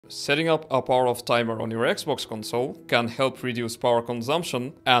Setting up a power off timer on your Xbox console can help reduce power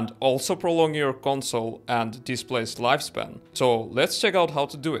consumption and also prolong your console and display's lifespan. So let's check out how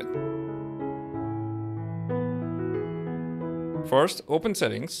to do it. First, open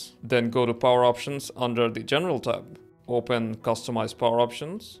Settings, then go to Power Options under the General tab. Open Customize Power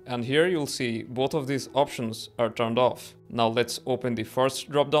Options, and here you'll see both of these options are turned off. Now let's open the first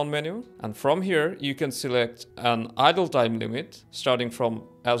drop-down menu, and from here you can select an idle time limit starting from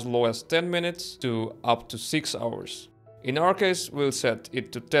as low as 10 minutes to up to 6 hours. In our case, we'll set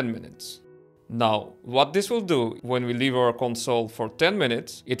it to 10 minutes. Now, what this will do when we leave our console for 10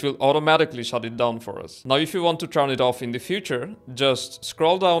 minutes, it will automatically shut it down for us. Now, if you want to turn it off in the future, just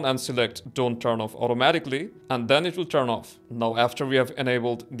scroll down and select Don't Turn Off Automatically, and then it will turn off. Now, after we have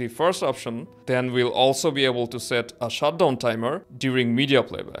enabled the first option, then we'll also be able to set a shutdown timer during media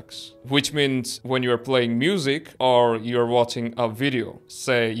playbacks, which means when you're playing music or you're watching a video,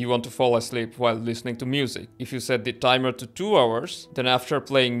 say you want to fall asleep while listening to music. If you set the timer to 2 hours, then after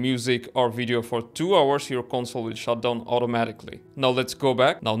playing music or video for 2 hours, your console will shut down automatically. Now let's go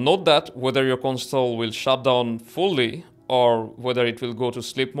back. Now note that whether your console will shut down fully or whether it will go to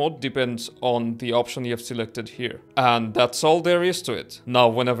sleep mode depends on the option you have selected here. And that's all there is to it. Now,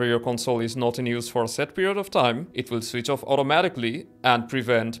 whenever your console is not in use for a set period of time, it will switch off automatically and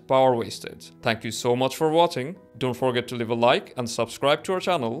prevent power wastage. Thank you so much for watching. Don't forget to leave a like and subscribe to our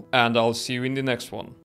channel, and I'll see you in the next one.